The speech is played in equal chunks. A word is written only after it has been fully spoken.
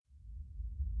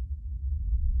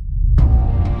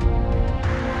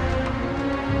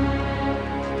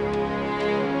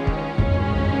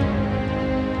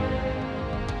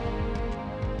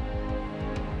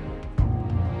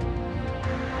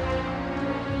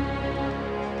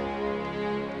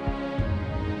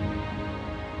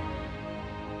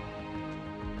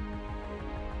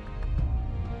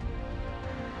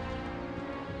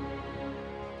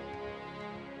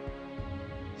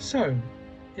So,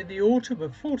 in the autumn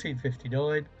of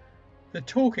 1459, the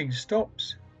talking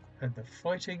stops and the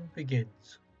fighting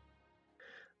begins.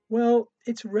 Well,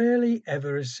 it's rarely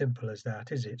ever as simple as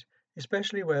that, is it?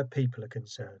 Especially where people are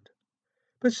concerned.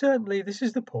 But certainly this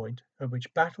is the point at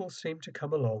which battles seem to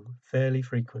come along fairly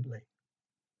frequently.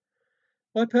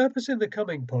 My purpose in the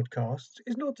coming podcasts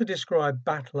is not to describe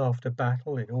battle after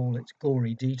battle in all its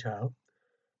gory detail.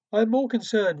 I am more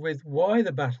concerned with why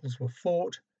the battles were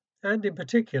fought and, in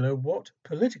particular, what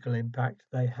political impact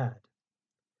they had.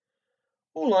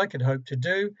 All I can hope to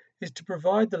do is to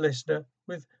provide the listener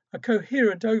with a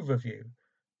coherent overview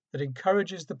that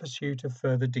encourages the pursuit of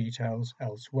further details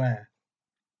elsewhere.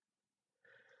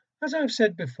 As I've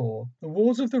said before, the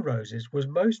Wars of the Roses was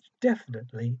most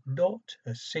definitely not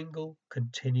a single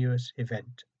continuous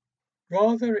event.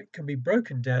 Rather, it can be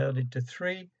broken down into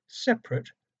three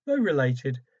separate, though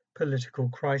related, political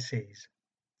crises.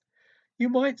 You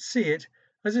might see it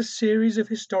as a series of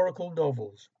historical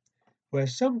novels, where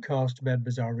some cast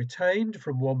members are retained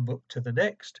from one book to the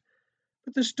next,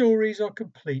 but the stories are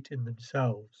complete in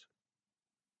themselves.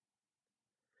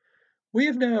 We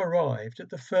have now arrived at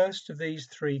the first of these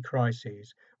three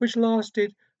crises, which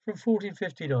lasted from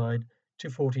 1459 to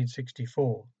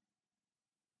 1464.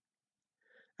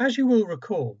 As you will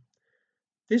recall,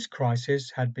 this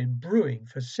crisis had been brewing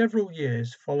for several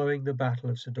years following the Battle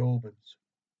of St Albans.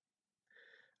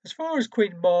 As far as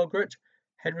Queen Margaret,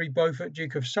 Henry Beaufort,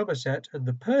 Duke of Somerset, and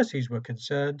the Percys were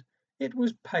concerned, it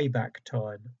was payback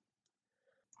time.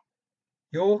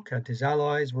 York and his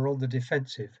allies were on the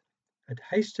defensive and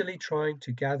hastily trying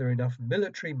to gather enough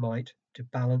military might to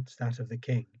balance that of the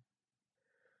king.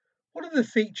 One of the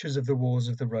features of the Wars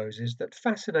of the Roses that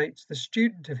fascinates the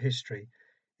student of history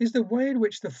is the way in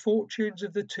which the fortunes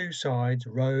of the two sides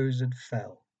rose and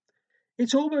fell.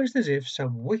 It's almost as if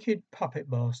some wicked puppet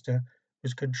master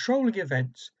was controlling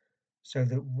events so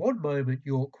that one moment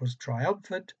York was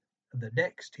triumphant and the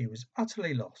next he was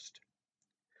utterly lost.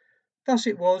 Thus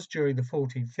it was during the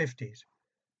 1450s,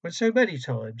 when so many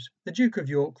times the Duke of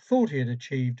York thought he had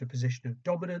achieved a position of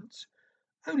dominance,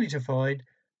 only to find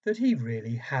that he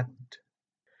really hadn't.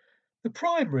 The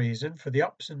prime reason for the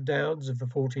ups and downs of the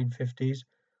 1450s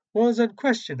was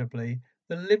unquestionably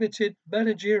the limited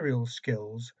managerial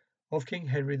skills of King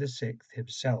Henry VI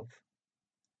himself.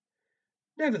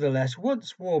 Nevertheless,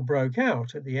 once war broke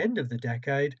out at the end of the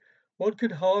decade, one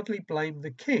could hardly blame the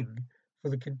king for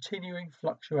the continuing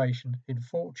fluctuation in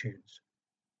fortunes.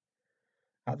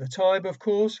 At the time, of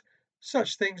course,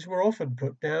 such things were often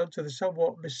put down to the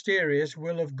somewhat mysterious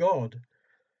will of God,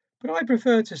 but I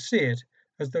prefer to see it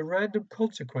as the random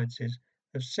consequences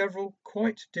of several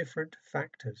quite different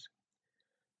factors.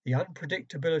 The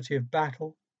unpredictability of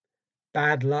battle,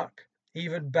 bad luck,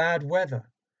 even bad weather,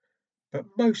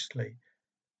 but mostly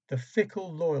the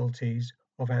fickle loyalties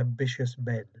of ambitious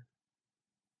men.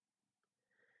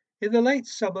 In the late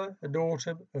summer and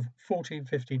autumn of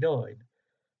 1459,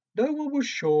 no one was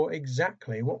sure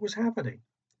exactly what was happening.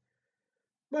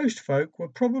 Most folk were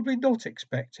probably not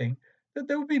expecting that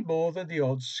there would be more than the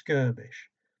odd skirmish,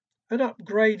 an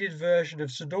upgraded version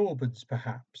of St Albans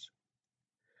perhaps.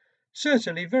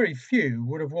 Certainly very few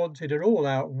would have wanted an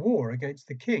all-out war against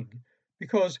the king,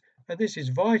 because, and this is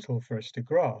vital for us to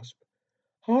grasp,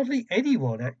 hardly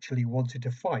anyone actually wanted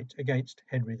to fight against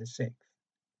Henry VI.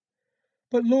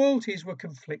 But loyalties were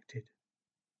conflicted.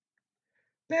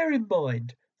 Bear in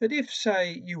mind that if,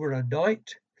 say, you were a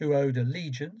knight who owed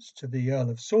allegiance to the Earl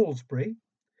of Salisbury,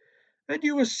 and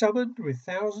you were summoned with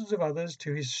thousands of others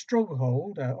to his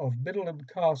stronghold of Middleham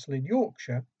Castle in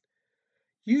Yorkshire,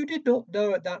 you did not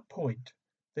know at that point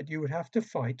that you would have to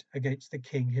fight against the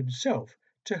king himself,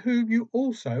 to whom you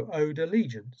also owed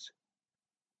allegiance.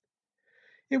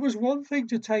 It was one thing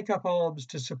to take up arms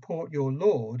to support your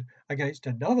lord against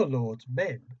another lord's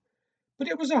men, but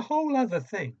it was a whole other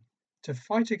thing to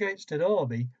fight against an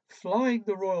army flying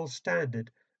the royal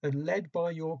standard and led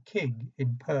by your king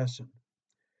in person.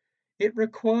 It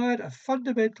required a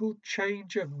fundamental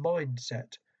change of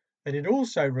mindset, and it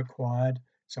also required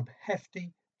some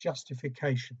hefty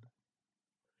justification.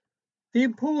 The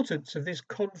importance of this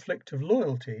conflict of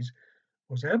loyalties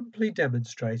was amply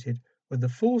demonstrated when the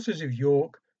forces of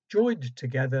York joined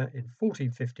together in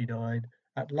 1459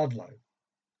 at Ludlow.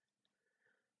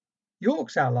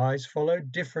 York's allies followed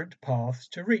different paths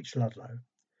to reach Ludlow.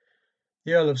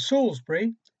 The Earl of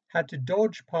Salisbury had to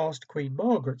dodge past Queen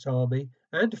Margaret's army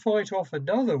and fight off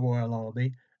another royal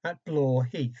army at Blore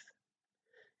Heath.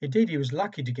 Indeed, he was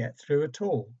lucky to get through at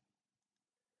all.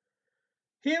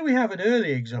 Here we have an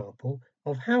early example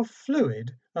of how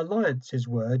fluid alliances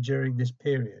were during this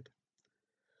period.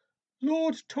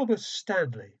 Lord Thomas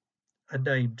Stanley, a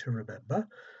name to remember,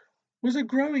 was a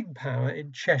growing power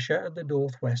in Cheshire and the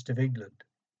northwest of England.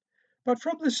 But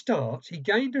from the start he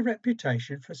gained a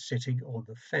reputation for sitting on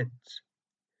the fence.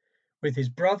 With his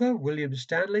brother, William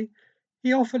Stanley,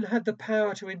 he often had the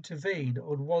power to intervene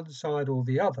on one side or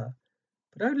the other,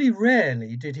 but only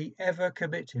rarely did he ever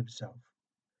commit himself.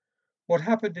 What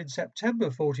happened in September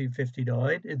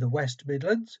 1459 in the West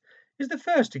Midlands is the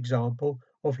first example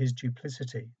of his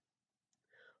duplicity.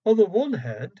 On the one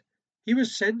hand, he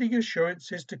was sending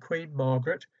assurances to Queen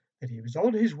Margaret that he was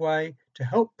on his way to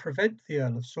help prevent the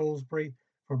Earl of Salisbury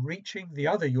from reaching the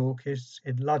other Yorkists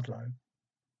in Ludlow,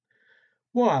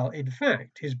 while in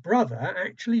fact his brother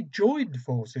actually joined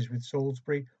forces with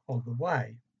Salisbury on the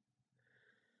way.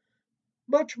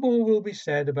 Much more will be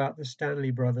said about the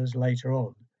Stanley brothers later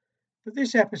on, but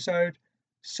this episode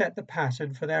set the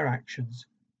pattern for their actions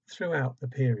throughout the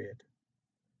period.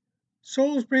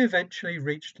 Salisbury eventually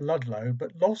reached Ludlow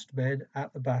but lost men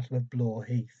at the Battle of Blore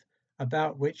Heath,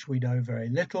 about which we know very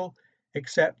little,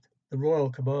 except the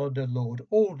royal commander Lord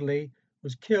Audley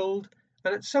was killed,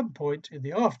 and at some point in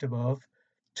the aftermath,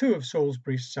 two of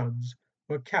Salisbury's sons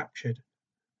were captured,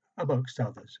 amongst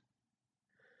others.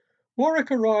 Warwick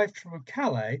arrived from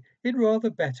Calais in rather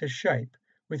better shape,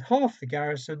 with half the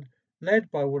garrison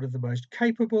led by one of the most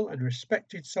capable and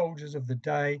respected soldiers of the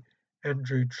day,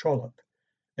 Andrew Trollope.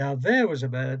 Now there was a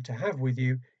man to have with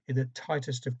you in the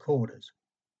tightest of corners.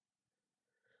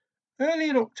 Early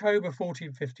in October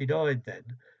 1459,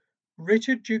 then,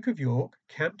 Richard, Duke of York,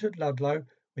 camped at Ludlow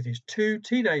with his two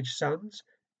teenage sons,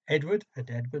 Edward and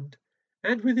Edmund,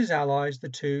 and with his allies, the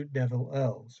two Neville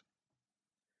Earls.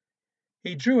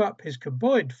 He drew up his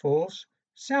combined force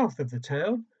south of the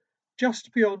town,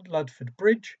 just beyond Ludford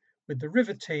Bridge, with the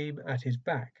River Teme at his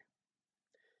back.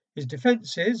 His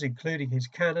defences, including his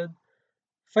cannon,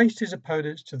 faced his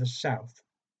opponents to the south,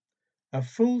 a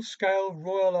full-scale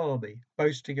royal army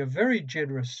boasting a very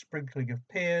generous sprinkling of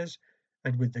peers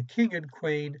and with the King and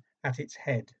Queen at its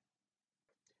head.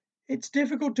 It's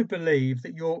difficult to believe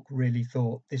that York really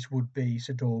thought this would be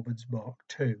St Albans Mark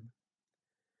II.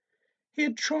 He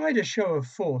had tried a show of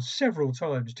force several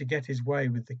times to get his way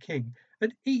with the king,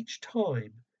 and each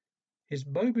time his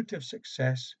moment of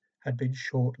success had been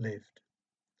short-lived.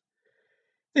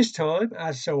 This time,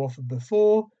 as so often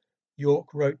before,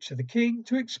 York wrote to the king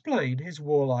to explain his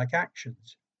warlike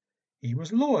actions. He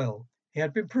was loyal, he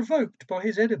had been provoked by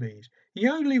his enemies, he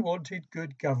only wanted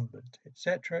good government,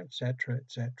 etc., etc.,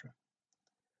 etc.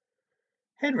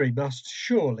 Henry must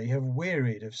surely have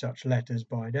wearied of such letters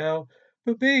by now,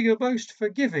 but being a most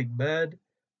forgiving man,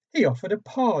 he offered a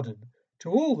pardon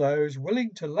to all those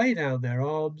willing to lay down their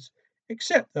arms,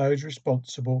 except those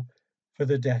responsible for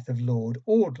the death of Lord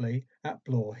Audley at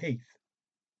Blore Heath.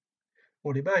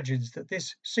 One imagines that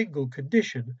this single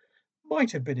condition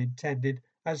might have been intended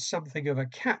as something of a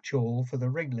catch-all for the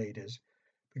ringleaders,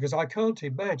 because I can't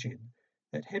imagine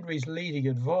that Henry's leading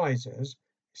advisers,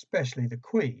 especially the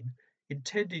Queen,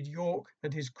 intended York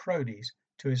and his cronies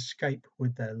to escape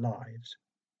with their lives.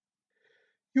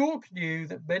 York knew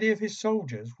that many of his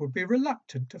soldiers would be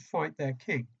reluctant to fight their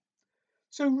king,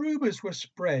 so rumours were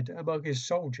spread among his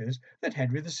soldiers that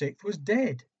Henry VI was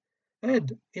dead,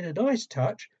 and, in a nice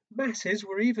touch, masses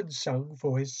were even sung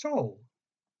for his soul.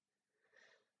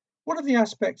 One of the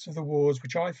aspects of the wars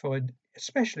which I find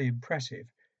especially impressive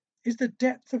is the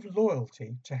depth of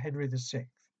loyalty to Henry VI.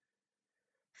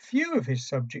 Few of his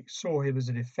subjects saw him as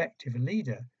an effective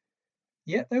leader,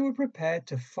 yet they were prepared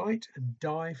to fight and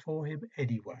die for him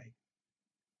anyway.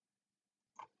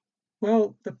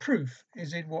 Well, the proof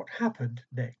is in what happened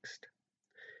next.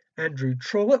 Andrew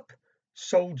Trollope,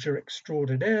 soldier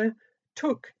extraordinaire,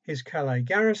 took his Calais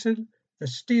garrison, the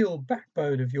steel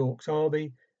backbone of York's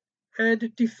army,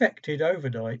 and defected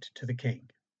overnight to the king.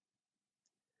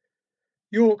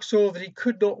 York saw that he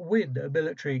could not win a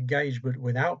military engagement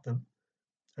without them,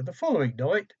 and the following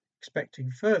night,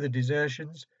 expecting further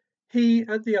desertions, he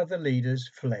and the other leaders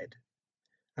fled,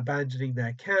 abandoning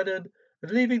their cannon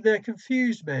and leaving their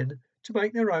confused men to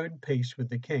make their own peace with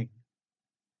the king.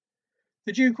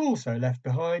 The Duke also left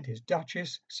behind his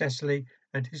Duchess, Cecily,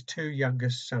 and his two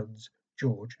youngest sons,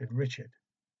 George and Richard.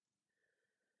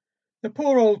 The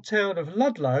poor old town of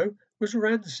Ludlow was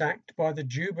ransacked by the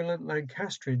jubilant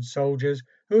Lancastrian soldiers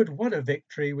who had won a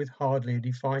victory with hardly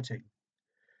any fighting.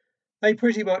 They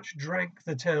pretty much drank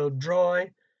the town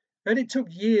dry, and it took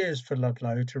years for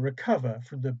Ludlow to recover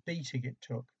from the beating it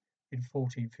took in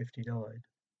 1459.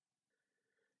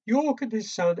 York and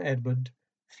his son Edmund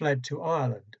fled to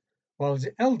Ireland, while his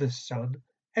eldest son,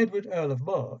 Edward Earl of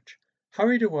March,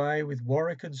 hurried away with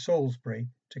Warwick and Salisbury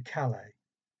to Calais.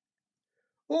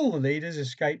 All the leaders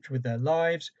escaped with their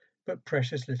lives, but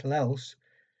precious little else.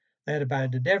 They had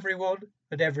abandoned everyone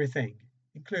and everything,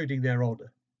 including their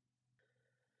honour.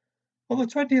 On the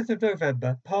 20th of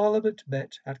November, Parliament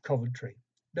met at Coventry.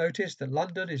 Notice that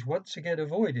London is once again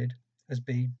avoided as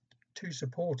being too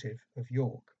supportive of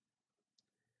York.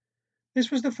 This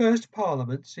was the first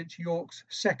Parliament since York's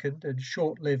second and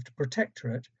short-lived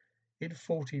protectorate in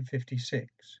 1456.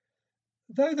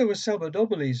 Though there were some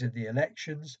anomalies in the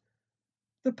elections,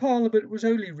 the Parliament was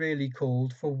only really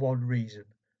called for one reason,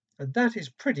 and that is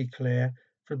pretty clear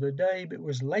from the name it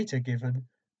was later given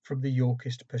from the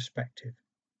Yorkist perspective: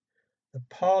 the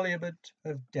Parliament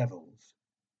of Devils.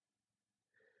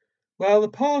 Well, the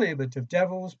Parliament of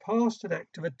Devils passed an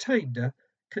Act of Attainder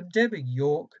condemning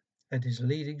York and his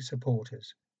leading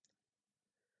supporters.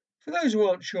 For those who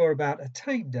aren't sure about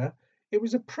attainder, it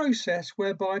was a process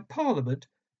whereby Parliament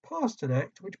passed an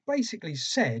act which basically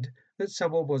said that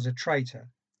someone was a traitor.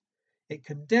 It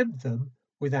condemned them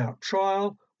without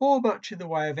trial or much in the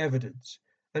way of evidence,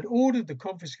 and ordered the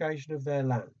confiscation of their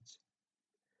lands.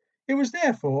 It was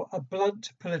therefore a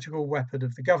blunt political weapon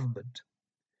of the government,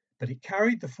 but it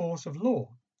carried the force of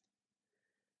law.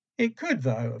 It could,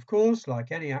 though, of course,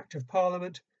 like any Act of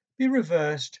Parliament, be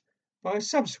reversed by a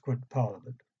subsequent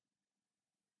Parliament.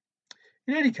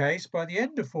 In any case, by the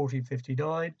end of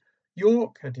 1459,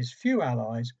 York and his few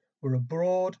allies were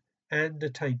abroad and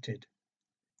attainted.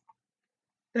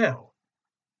 Now,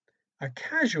 a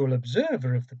casual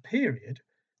observer of the period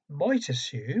might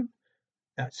assume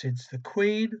that since the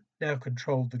Queen now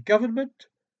controlled the government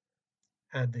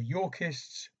and the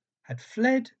Yorkists had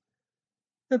fled,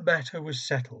 the matter was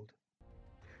settled.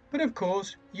 But of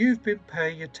course, you've been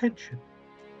paying attention,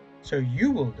 so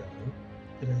you will know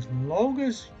that as long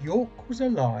as York was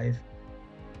alive,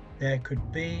 there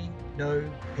could be no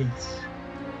peace.